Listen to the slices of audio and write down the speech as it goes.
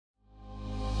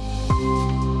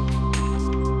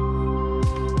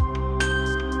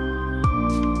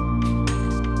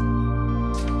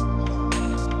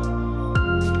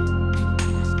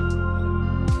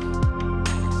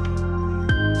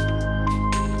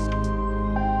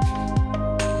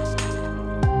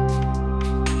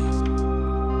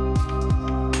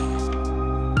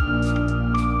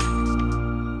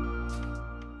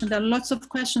there are lots of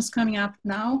questions coming up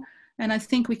now, and I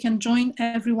think we can join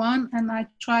everyone, and I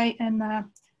try and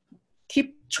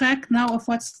keep track now of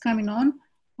what's coming on.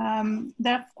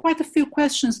 There are quite a few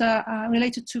questions that are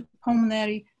related to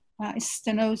pulmonary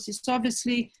stenosis. So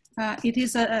obviously, it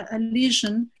is a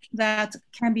lesion that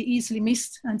can be easily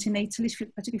missed antenatally,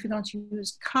 particularly if you don't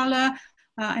use color,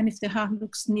 and if the heart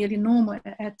looks nearly normal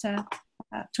at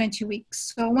 20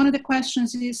 weeks. So one of the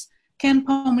questions is, can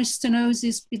pulmonary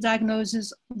stenosis be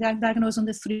diagnosed on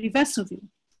the three-vessel view?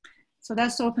 So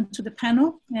that's open to the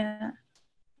panel.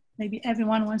 Maybe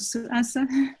everyone wants to answer.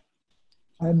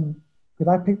 Could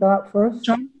I pick that up first?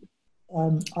 John?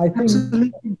 I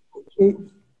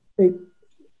think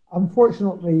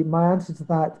unfortunately, my answer to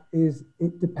that is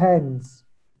it depends.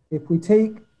 If we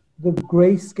take the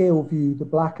grayscale view, the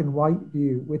black and white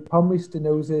view, with pulmonary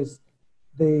stenosis,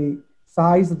 the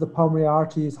size of the pulmonary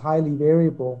artery is highly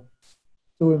variable.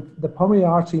 So if the pulmonary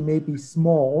artery may be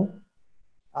small,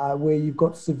 where you've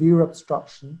got severe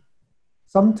obstruction.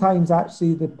 Sometimes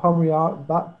actually the pulmonary artery,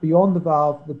 beyond the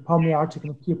valve, the pulmonary artery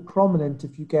can appear prominent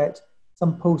if you get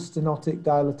some post-stenotic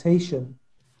dilatation.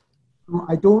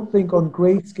 I don't think on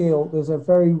grayscale there's a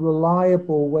very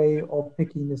reliable way of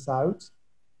picking this out.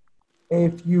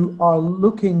 If you are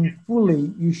looking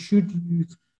fully, you should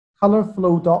use color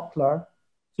flow Doppler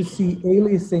to see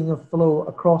aliasing of flow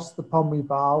across the pulmonary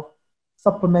valve,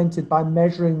 supplemented by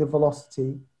measuring the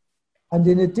velocity. And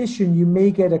in addition, you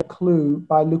may get a clue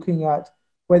by looking at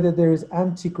whether there is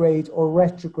antegrade or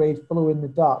retrograde flow in the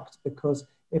duct, because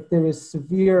if there is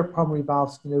severe pulmonary valve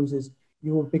stenosis,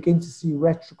 you will begin to see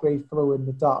retrograde flow in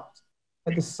the duct.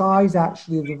 But the size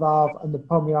actually of the valve and the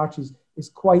pulmonary arteries is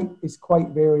quite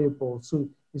variable. So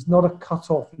it's not a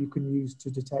cutoff you can use to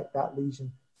detect that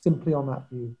lesion simply on that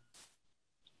view.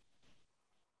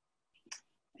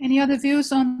 Any other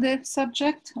views on the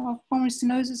subject of pulmonary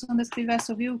stenosis on the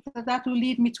three-vessel view? That will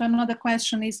lead me to another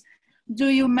question is, do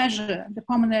you measure the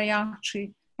pulmonary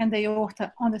artery and the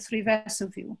aorta on the three-vessel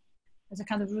view as a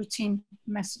kind of routine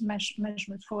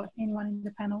measurement for anyone in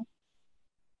the panel?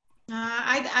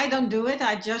 I don't do it.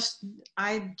 I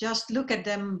just look at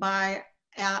them by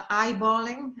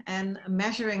eyeballing, and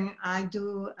measuring I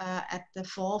do at the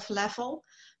valve level.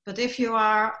 But if you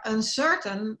are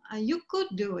uncertain, you could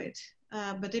do it.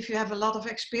 But if you have a lot of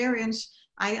experience,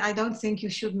 I don't think you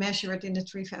should measure it in the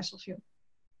three-vessel view.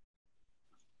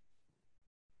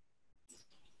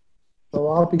 So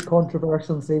I'll be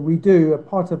controversial and say we do. A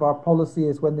part of our policy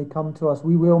is when they come to us,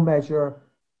 we will measure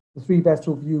the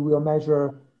three-vessel view. We'll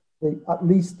measure at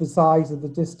least the size of the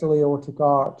distal aortic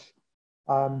arch,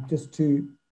 just to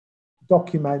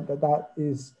document that that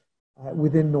is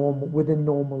within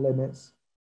normal limits.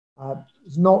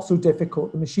 It's not so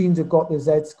difficult. The machines have got the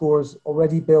Z-scores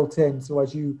already built in, so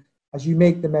as you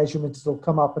make the measurements, it'll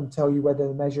come up and tell you whether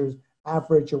the measure is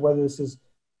average or whether this is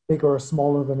bigger or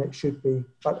smaller than it should be.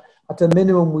 But at a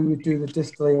minimum, we would do the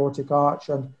distal aortic arch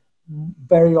and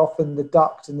very often the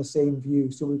duct in the same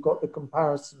view. So we've got the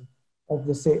comparison of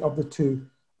the two.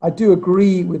 I do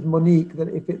agree with Monique that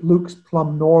if it looks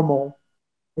plumb normal,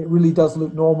 it really does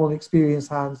look normal in experienced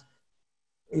hands.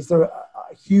 Is there a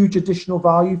huge additional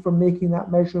value from making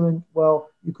that measurement? Well,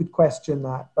 you could question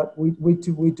that, but we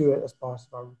do it as part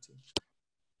of our routine.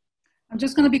 I'm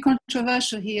just going to be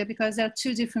controversial here because there are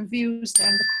two different views,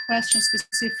 and the question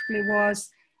specifically was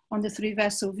on the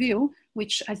three-vessel view,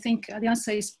 which I think the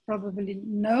answer is probably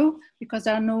no, because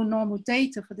there are no normal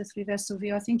data for the three-vessel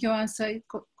view. I think your answer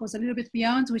goes a little bit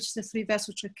beyond, which is the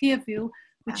three-vessel trachea view,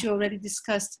 which you already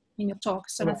discussed in your talk.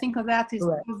 So I think of that is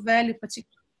of value, particularly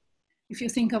if you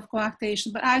think of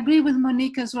coarctation. But I agree with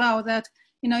Monique as well that,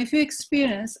 you know, if you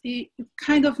experience, you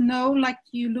kind of know, like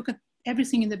you look at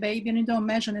everything in the baby and you don't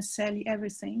measure necessarily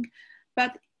everything,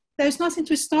 but there's nothing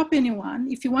to stop anyone.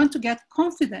 If you want to get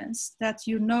confidence that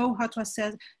you know how to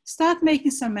assess, start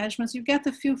making some measurements, you get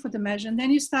a feel for the measure, and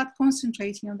then you start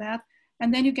concentrating on that,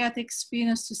 and then you get the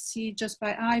experience to see just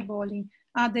by eyeballing,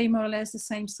 are they more or less the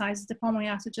same size? The pulmonary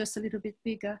artery just a little bit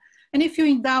bigger. And if you're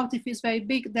in doubt if it's very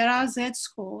big, there are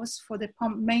Z-scores for the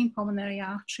main pulmonary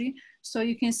artery, so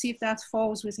you can see if that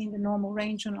falls within the normal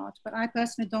range or not. But I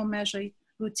personally don't measure it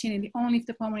routinely, only if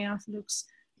the pulmonary artery looks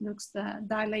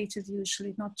dilated,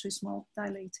 usually not too small,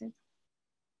 dilated.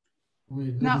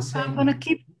 Now I'm going to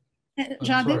keep.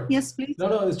 Jade, yes, please.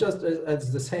 No, it's just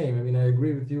it's the same. I mean, I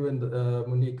agree with you and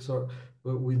Monique. So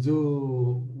we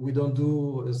don't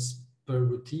do as per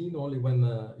routine, only when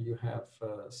you have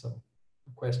some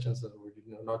questions that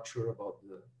we're not sure about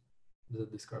the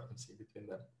discrepancy between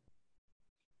them.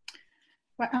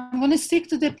 Well, I'm going to stick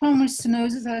to the pulmonary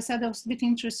stenosis. As I said, I was a bit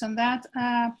interested in that.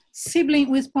 Sibling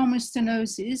with pulmonary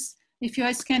stenosis, if you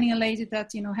are scanning a lady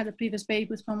that, you know, had a previous baby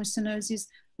with pulmonary stenosis,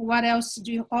 what else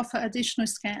do you offer additional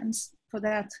scans for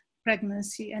that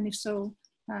pregnancy? And if so,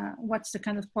 what's the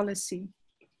kind of policy?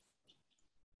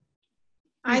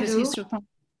 I do.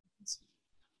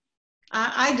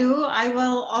 I do. I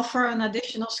will offer an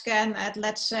additional scan at,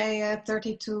 let's say,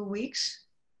 32 weeks.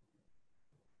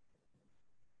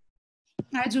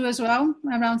 I do as well,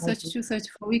 around 32,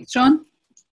 34 weeks. John?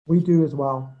 We do as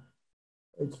well.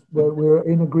 We're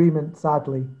in agreement,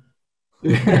 sadly.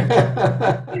 We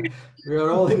are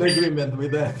all in agreement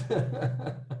with that.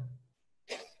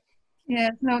 Yeah,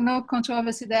 no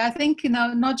controversy there. I think, you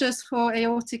know, not just for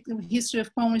aortic history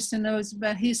of pulmonary stenosis,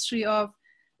 but history of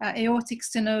aortic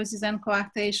stenosis and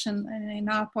coarctation in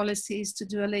our policy is to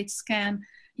do a late scan.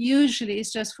 Usually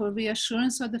it's just for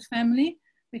reassurance of the family,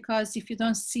 because if you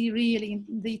don't see really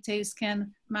in details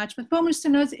can match. But pulmonary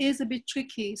stenosis is a bit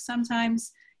tricky.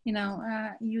 Sometimes, you know,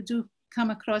 you do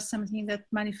come across something that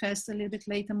manifests a little bit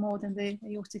later more than the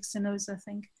aortic stenosis, I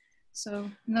think.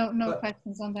 So no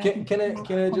questions on that.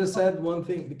 Can I just add one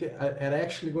thing? I'm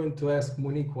actually going to ask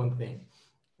Monique one thing.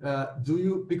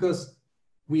 Because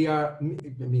we are, I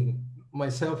mean,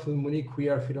 myself and Monique, we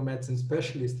are fetal medicine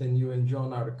specialists, and you and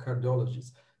John are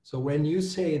cardiologists. So when you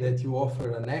say that you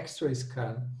offer an extra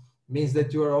scan, means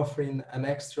that you are offering an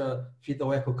extra fetal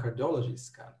echocardiology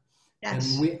scan.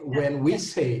 Yes. And when we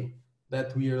say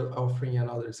that we are offering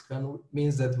another scan,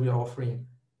 means that we are offering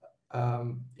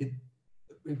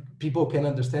people can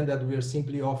understand that we are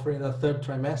simply offering a third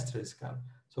trimester scan.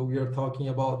 So we are talking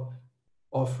about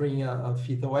offering a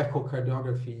fetal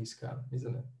echocardiography scan,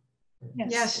 isn't it?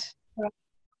 Yes.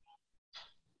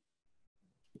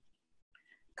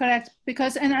 Correct.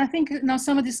 Because, and I think now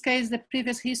some of these cases, the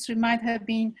previous history might have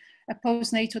been a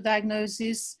postnatal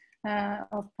diagnosis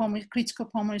of critical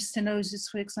pulmonary stenosis,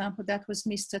 for example, that was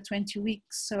missed at 20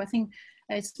 weeks. So I think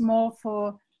it's more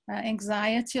for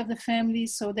anxiety of the family,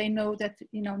 so they know that,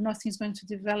 you know, nothing's going to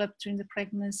develop during the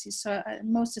pregnancy. So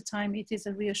most of the time it is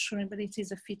a reassuring, but it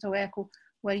is a fetal echo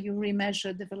where you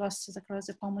remeasure the velocities across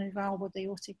the pulmonary valve or the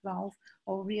aortic valve,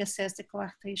 or reassess the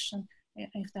coarctation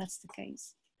if that's the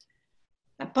case.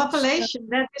 A population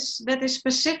that is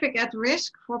specific at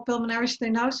risk for pulmonary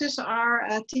stenosis are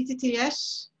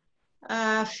TTTS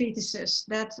fetuses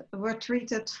that were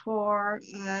treated for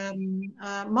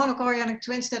monochorionic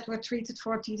twins that were treated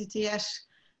for TTTS,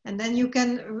 and then you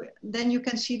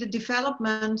can see the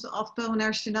development of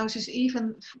pulmonary stenosis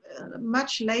even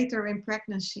much later in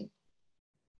pregnancy.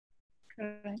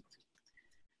 Correct.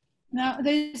 Now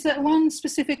there's one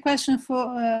specific question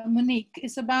for Monique.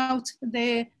 It's about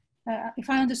the if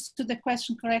I understood the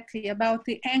question correctly, about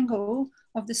the angle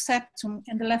of the septum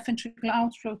and the left ventricular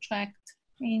outflow tract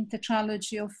in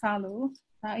tetralogy of Fallot,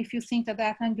 if you think that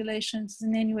that angulation is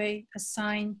in any way a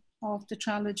sign of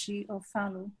tetralogy of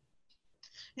Fallot.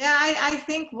 Yeah, I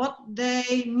think what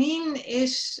they mean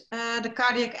is the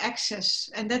cardiac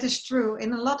axis, and that is true.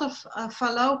 In a lot of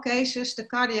Fallot cases, the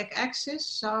cardiac axis,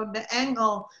 so the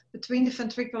angle between the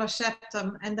ventricular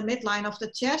septum and the midline of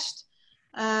the chest,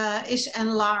 is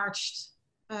enlarged.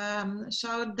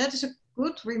 So that is a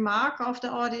good remark of the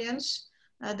audience.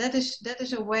 That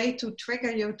is a way to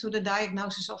trigger you to the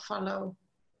diagnosis of Fallot.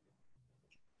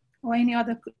 Or any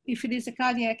other, if it is a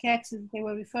cardiac axis they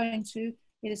were referring to,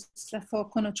 it is for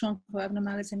conotruncal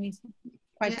abnormality. I mean,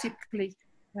 quite typically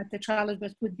the tetralogy,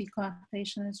 but could be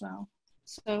coarctation as well.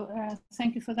 So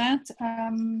thank you for that.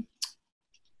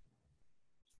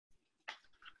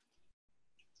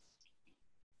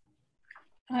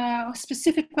 A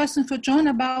specific question for John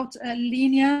about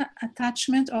linear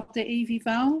attachment of the AV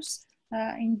valves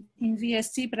in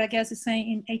VSD, but I guess it's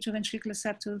saying in atrioventricular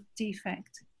septal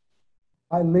defect.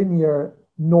 By linear,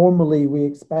 normally we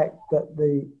expect that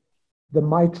the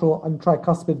mitral and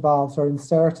tricuspid valves are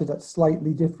inserted at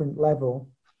slightly different level.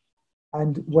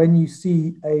 And when you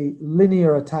see a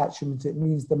linear attachment, it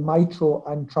means the mitral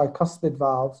and tricuspid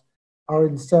valves are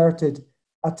inserted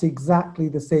at exactly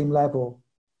the same level.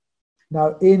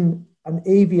 Now, in an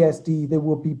AVSD, there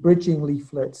will be bridging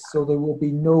leaflets, so there will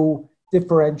be no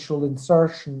differential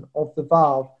insertion of the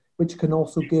valve, which can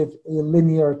also give a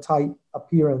linear type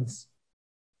appearance.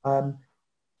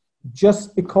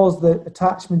 Just because the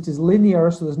attachment is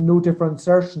linear, so there's no different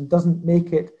insertion, doesn't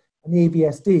make it an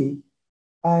AVSD.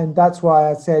 And that's why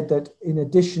I said that in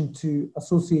addition to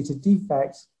associated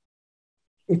defects,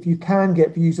 if you can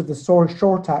get views of the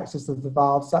short axis of the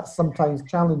valves, that's sometimes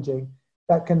challenging.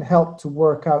 That can help to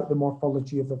work out the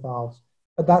morphology of the valves.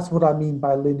 But that's what I mean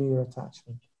by linear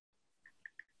attachment.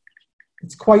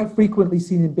 It's quite frequently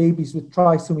seen in babies with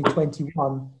trisomy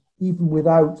 21, even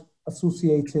without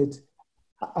associated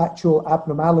actual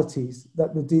abnormalities,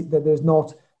 that there's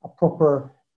not a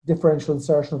proper differential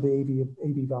insertion of the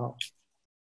AV valve.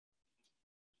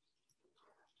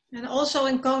 And also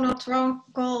in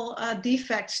conotruncal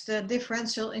defects, the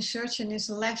differential insertion is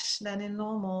less than in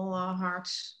normal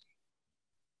hearts.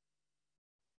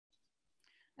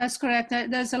 That's correct.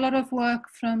 There's a lot of work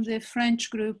from the French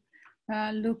group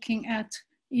looking at,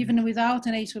 even without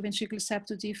an atrioventricular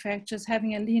septal defect, just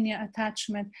having a linear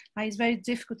attachment. It's very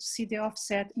difficult to see the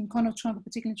offset in conotruncal,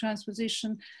 particularly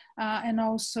transposition, and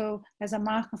also as a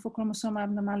marker for chromosomal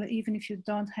abnormality, even if you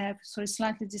don't have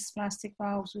slightly dysplastic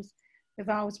valves with the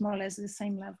valves more or less at the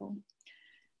same level.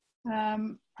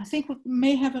 I think we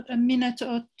may have a minute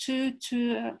or two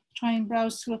to try and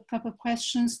browse through a couple of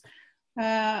questions.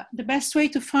 The best way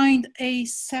to find a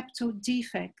septal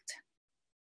defect?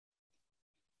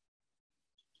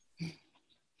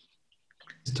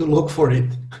 Is to look for it.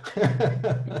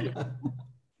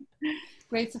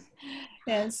 Great,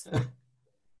 yes.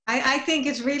 I think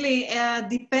it's really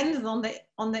dependent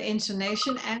on the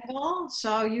insonation angle.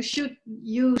 So you should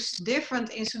use different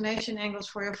insonation angles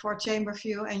for your 4-chamber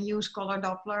view and use color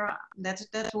Doppler.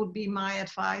 That would be my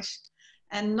advice.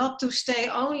 And not to stay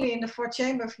only in the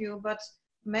 4-chamber view, but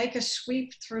make a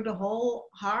sweep through the whole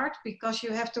heart, because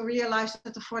you have to realize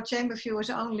that the 4-chamber view is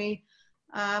only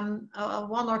 1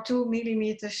 or 2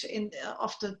 millimeters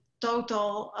of the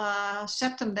total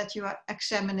septum that you are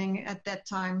examining at that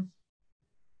time.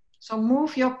 So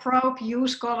move your probe,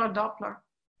 use color Doppler,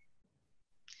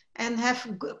 and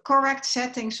have correct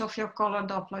settings of your color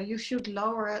Doppler. You should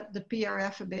lower the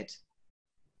PRF a bit.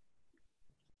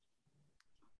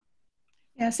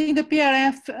 Yeah, I think the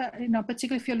PRF,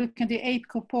 particularly if you're looking at the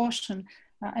apical portion,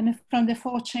 and from the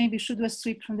 4-chamber, you should do a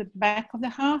sweep from the back of the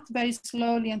heart very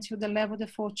slowly until the level of the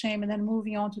 4-chamber, and then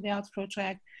moving on to the outflow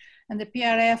tract. And the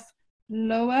PRF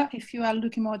lower if you are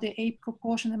looking more at the apical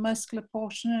portion, the muscular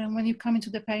portion, and when you come into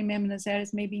the perimembranous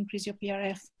areas, maybe increase your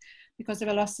PRF because the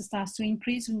velocity starts to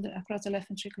increase across the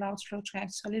left ventricular outflow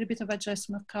tract. So a little bit of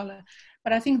adjustment of color.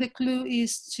 But I think the clue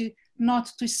is not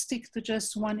to stick to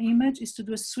just one image, is to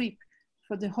do a sweep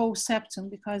for the whole septum,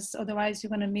 because otherwise you're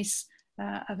going to miss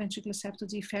a ventricular septal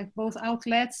defect, both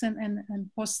outlets and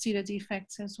posterior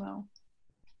defects as well.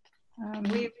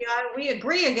 We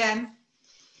agree again.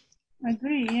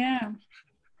 Agree, yeah,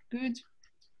 good.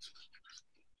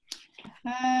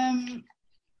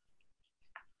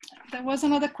 There was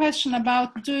another question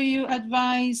about, do you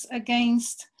advise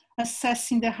against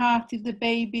assessing the heart if the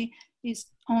baby is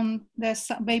on their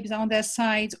babies are on their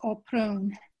side or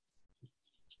prone?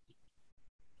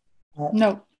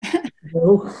 No.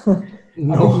 No.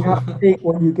 No. I think you have to take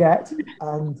what you get,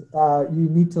 and you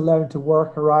need to learn to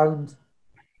work around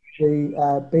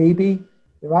the baby.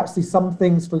 There are actually some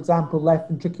things, for example,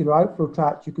 left ventricular outflow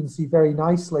tract, you can see very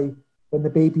nicely when the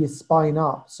baby is spine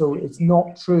up. So it's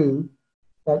not true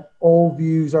that all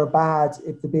views are bad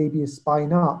if the baby is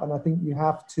spine up. And I think you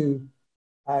have to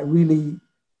really,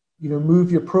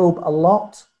 move your probe a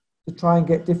lot to try and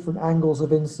get different angles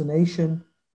of insonation.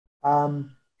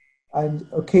 And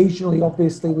occasionally,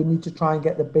 obviously, we need to try and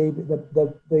get the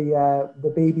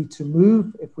baby to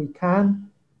move if we can.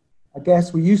 I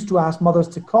guess we used to ask mothers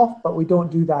to cough, but we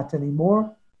don't do that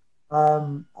anymore,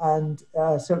 and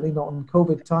certainly not in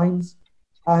COVID times.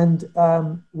 And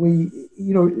but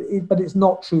it's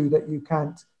not true that you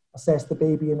can't assess the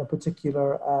baby in a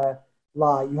particular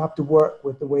lie. You have to work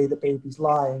with the way the baby's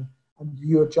lying, and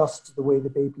you adjust to the way the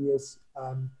baby is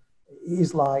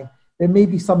lying. There may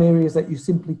be some areas that you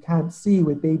simply can't see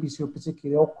with babies who are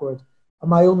particularly awkward. And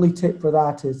my only tip for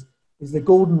that is the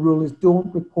golden rule is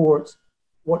don't report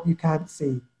what you can't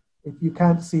see. If you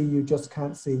can't see, you just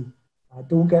can't see.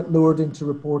 Don't get lured into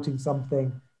reporting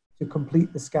something to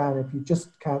complete the scan if you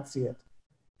just can't see it.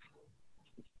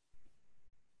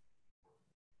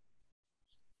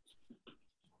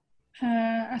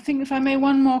 I think if I may,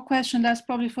 one more question, that's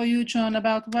probably for you, John,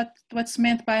 about what's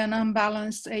meant by an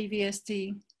unbalanced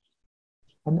AVSD.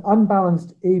 An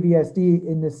unbalanced AVSD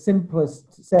in the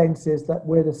simplest sense is that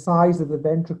where the size of the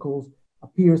ventricles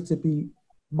appears to be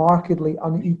markedly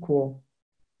unequal.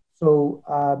 So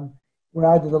where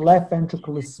either the left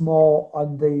ventricle is small or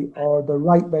the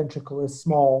right ventricle is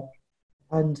small.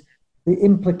 And the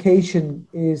implication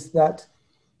is that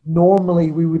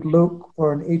normally we would look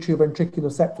for an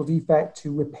atrioventricular septal defect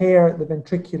to repair the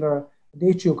ventricular and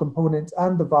atrial components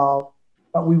and the valve,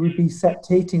 but we would be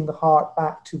septating the heart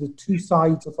back to the two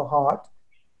sides of the heart,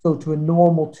 so to a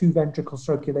normal 2-ventricle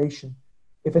circulation.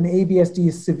 If an AVSD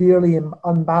is severely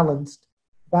unbalanced,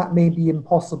 that may be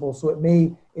impossible, so it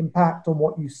may impact on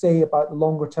what you say about the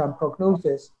longer term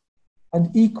prognosis. And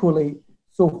equally,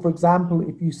 so for example,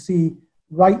 if you see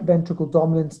right ventricle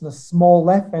dominance and a small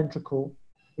left ventricle,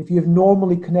 if you have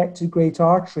normally connected great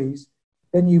arteries,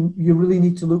 then you really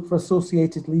need to look for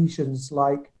associated lesions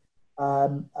like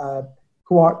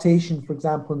coarctation, for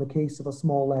example, in the case of a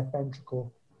small left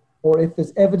ventricle. Or if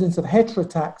there's evidence of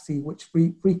heterotaxy, which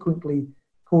frequently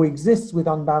coexists with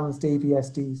unbalanced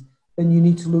AVSDs, then you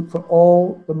need to look for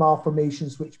all the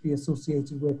malformations which be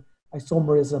associated with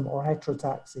isomerism or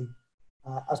heterotaxy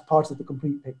as part of the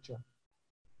complete picture.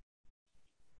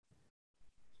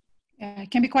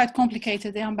 It can be quite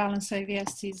complicated, the unbalanced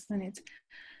AVSTs, isn't it?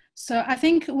 So I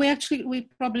think we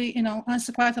probably,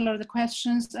 answer quite a lot of the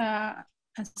questions,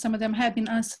 and some of them have been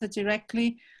answered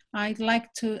directly. I'd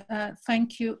like to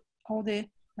thank you, all the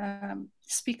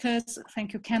speakers.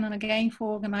 Thank you, Canon, again,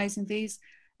 for organizing these.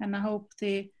 And I hope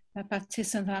the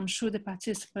participants, I'm sure the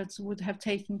participants would have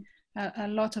taken a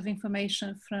lot of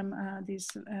information from this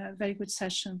very good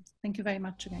session. Thank you very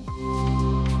much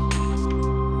again.